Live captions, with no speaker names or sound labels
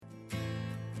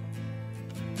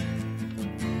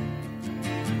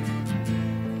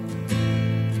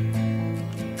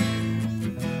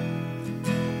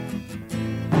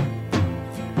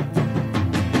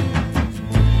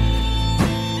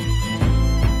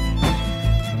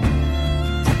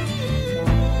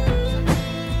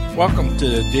Welcome to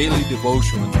the Daily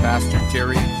Devotion with Pastor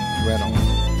Terry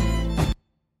Reynolds.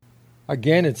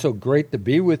 Again, it's so great to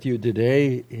be with you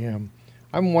today.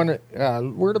 We're going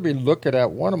to be looking at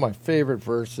one of my favorite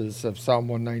verses of Psalm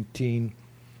 119,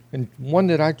 and one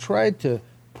that I tried to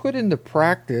put into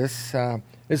practice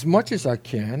as much as I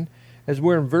can. As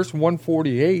we're in verse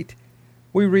 148,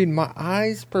 we read, "My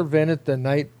eyes prevented the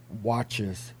night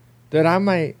watches, that I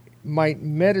might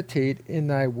meditate in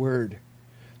thy word."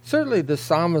 Certainly the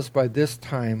psalmist by this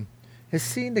time has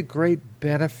seen the great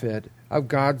benefit of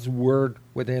God's word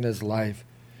within his life.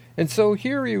 And so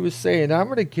here he was saying, I'm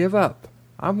going to give up.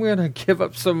 I'm going to give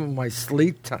up some of my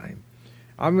sleep time.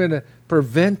 I'm going to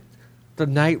prevent the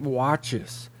night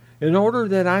watches in order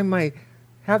that I might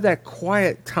have that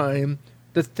quiet time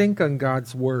to think on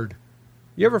God's word.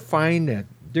 You ever find that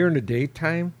during the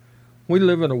daytime, we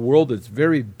live in a world that's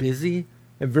very busy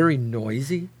and very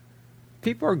noisy?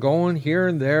 People are going here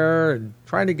and there and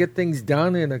trying to get things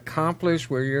done and accomplished,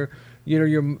 where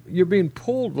you're being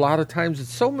pulled a lot of times in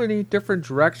so many different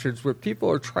directions where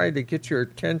people are trying to get your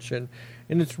attention,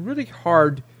 and it's really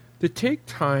hard to take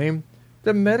time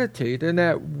to meditate. And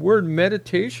that word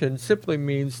meditation simply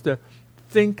means to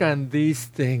think on these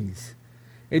things.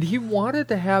 And he wanted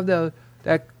to have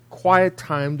that quiet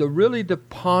time to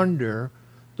ponder,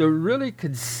 to really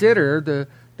consider, to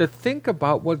think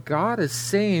about what God is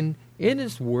saying in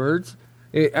his words,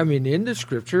 in the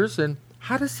scriptures, and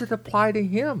how does it apply to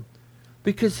him?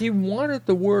 Because he wanted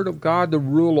the word of God to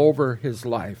rule over his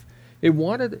life. He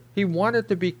wanted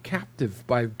to be captive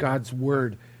by God's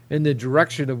word in the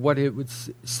direction of what it would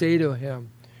say to him.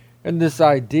 And this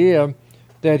idea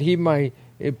that he might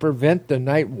prevent the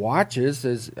night watches,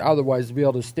 as otherwise be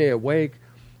able to stay awake.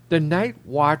 The night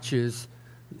watches,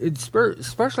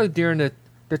 especially during the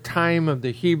time of the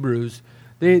Hebrews,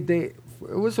 it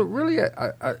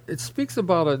speaks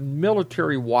about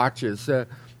military watches. The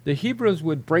Hebrews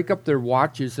would break up their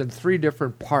watches in three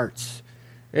different parts.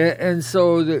 And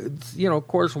so, of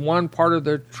course, one part of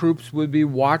the troops would be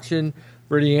watching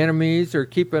for the enemies or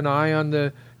keep an eye on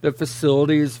the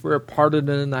facilities for a part of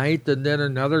the night, and then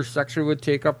another section would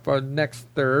take up a next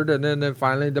third, and then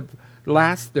finally the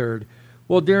last third.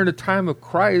 Well, during the time of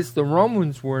Christ, the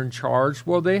Romans were in charge.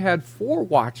 Well, they had 4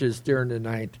 watches during the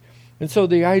night. And so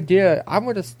the idea, I'm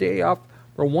going to stay up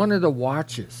for one of the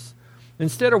watches.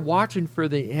 Instead of watching for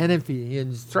the enemy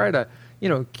and try to,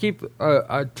 keep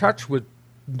a touch with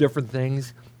different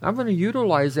things, I'm going to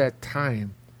utilize that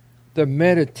time to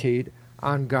meditate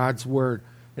on God's word.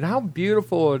 And how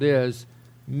beautiful it is,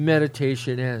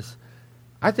 meditation is.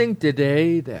 I think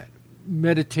today that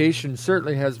meditation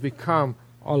certainly has become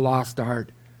a lost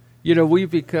art. We've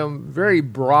become very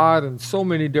broad in so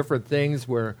many different things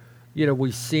where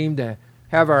we seem to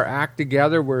have our act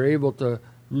together. We're able to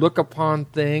look upon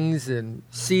things and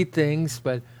see things,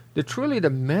 but to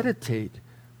meditate,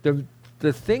 to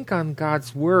think on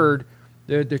God's word,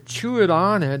 to chew it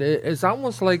on it's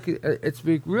almost like it's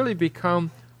really become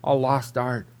a lost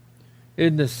art.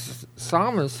 In the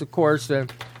psalmist, of course,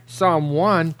 Psalm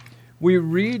 1, we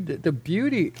read the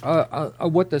beauty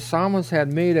of what the psalmist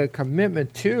had made a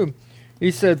commitment to. He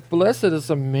said, "Blessed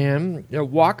is a man that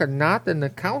walketh not in the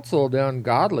counsel of the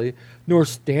ungodly, nor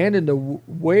stand in the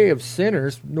way of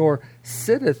sinners, nor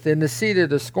sitteth in the seat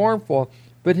of the scornful.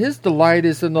 But his delight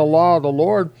is in the law of the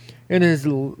Lord, and his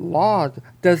law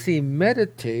does he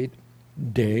meditate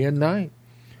day and night."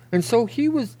 And so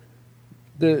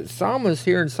the psalmist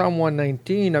here in Psalm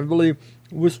 119, I believe,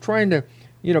 was trying to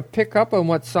pick up on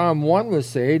what Psalm 1 was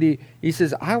saying. He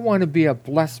says, I want to be a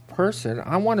blessed person.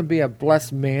 I want to be a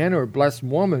blessed man or a blessed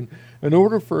woman. In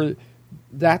order for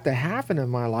that to happen in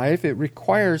my life, it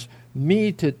requires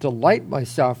me to delight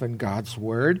myself in God's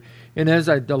word. And as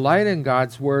I delight in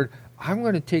God's word, I'm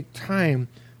going to take time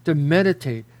to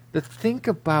meditate, to think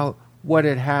about what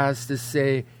it has to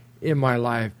say in my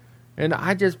life. And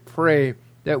I just pray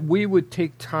that we would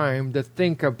take time to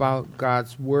think about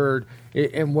God's word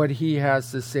and what he has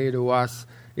to say to us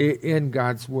in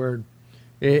God's word.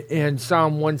 In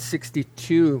Psalm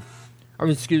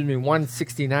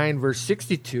 169, verse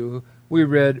 62, we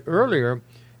read earlier,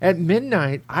 "At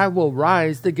midnight I will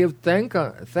rise to give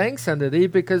thanks unto thee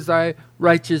because thy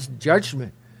righteous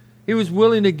judgment." He was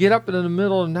willing to get up in the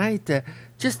middle of the night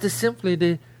just to simply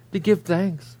to give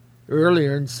thanks.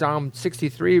 Earlier in Psalm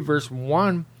 63, verse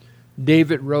 1,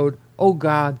 David wrote, "O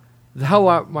God, thou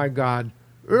art my God.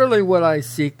 Early will I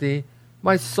seek thee.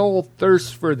 My soul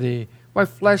thirsts for thee. My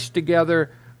flesh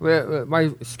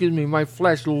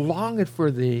longeth for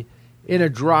thee in a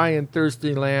dry and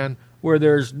thirsty land where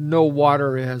there's no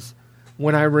water is.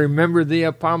 When I remember thee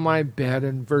upon my bed,"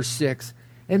 in verse 6,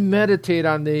 "and meditate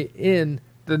on thee in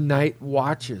the night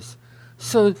watches.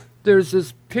 So there's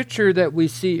this picture that we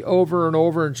see over and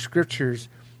over in scriptures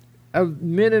of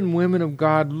men and women of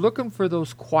God looking for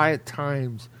those quiet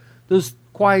times to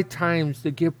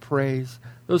give praise,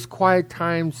 those quiet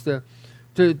times to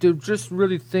just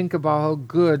really think about how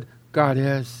good God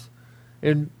is.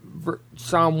 In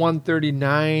Psalm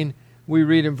 139, we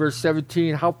read in verse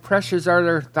 17, "How precious are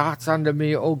their thoughts unto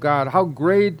me, O God! How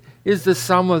great is the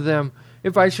sum of them!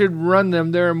 If I should run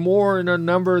them, they are more in a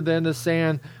number than the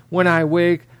sand. When I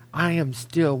wake, I am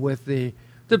still with thee."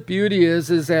 The beauty is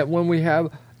that when we have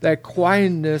that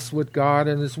quietness with God,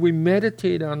 and as we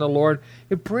meditate on the Lord,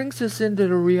 it brings us into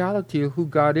the reality of who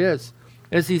God is.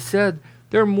 As he said,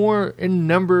 they're more in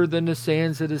number than the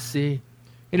sands of the sea.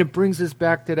 And it brings us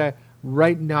back to that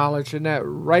right knowledge and that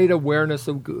right awareness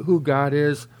of who God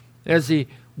is as he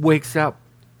wakes up.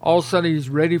 All of a sudden he's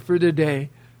ready for the day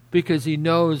because he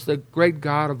knows the great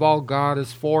God of all God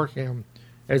is for him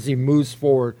as he moves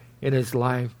forward in his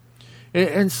life.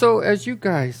 And so as you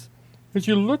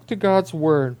look to God's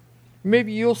Word,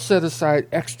 maybe you'll set aside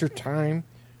extra time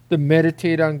to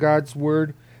meditate on God's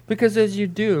Word, because as you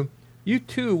do, you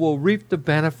too will reap the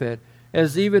benefit,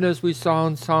 even as we saw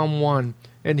in Psalm 1,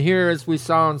 and here as we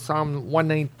saw in Psalm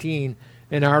 119,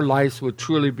 and our lives will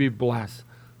truly be blessed.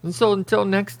 And so until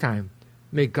next time,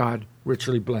 may God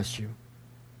richly bless you.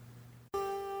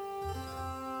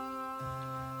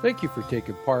 Thank you for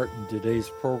taking part in today's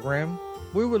program.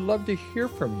 We would love to hear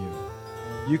from you.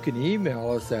 You can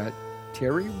email us at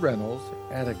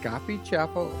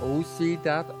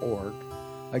terryreynolds@agapechapelOC.org.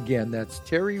 Again, that's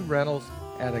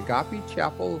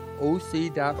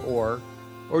terryreynolds@agapechapelOC.org.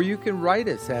 Or you can write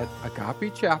us at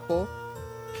Agape Chapel,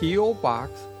 P.O.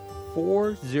 Box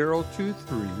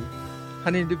 4023,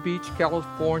 Huntington Beach,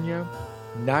 California,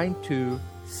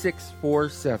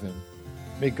 92647.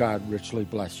 May God richly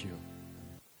bless you.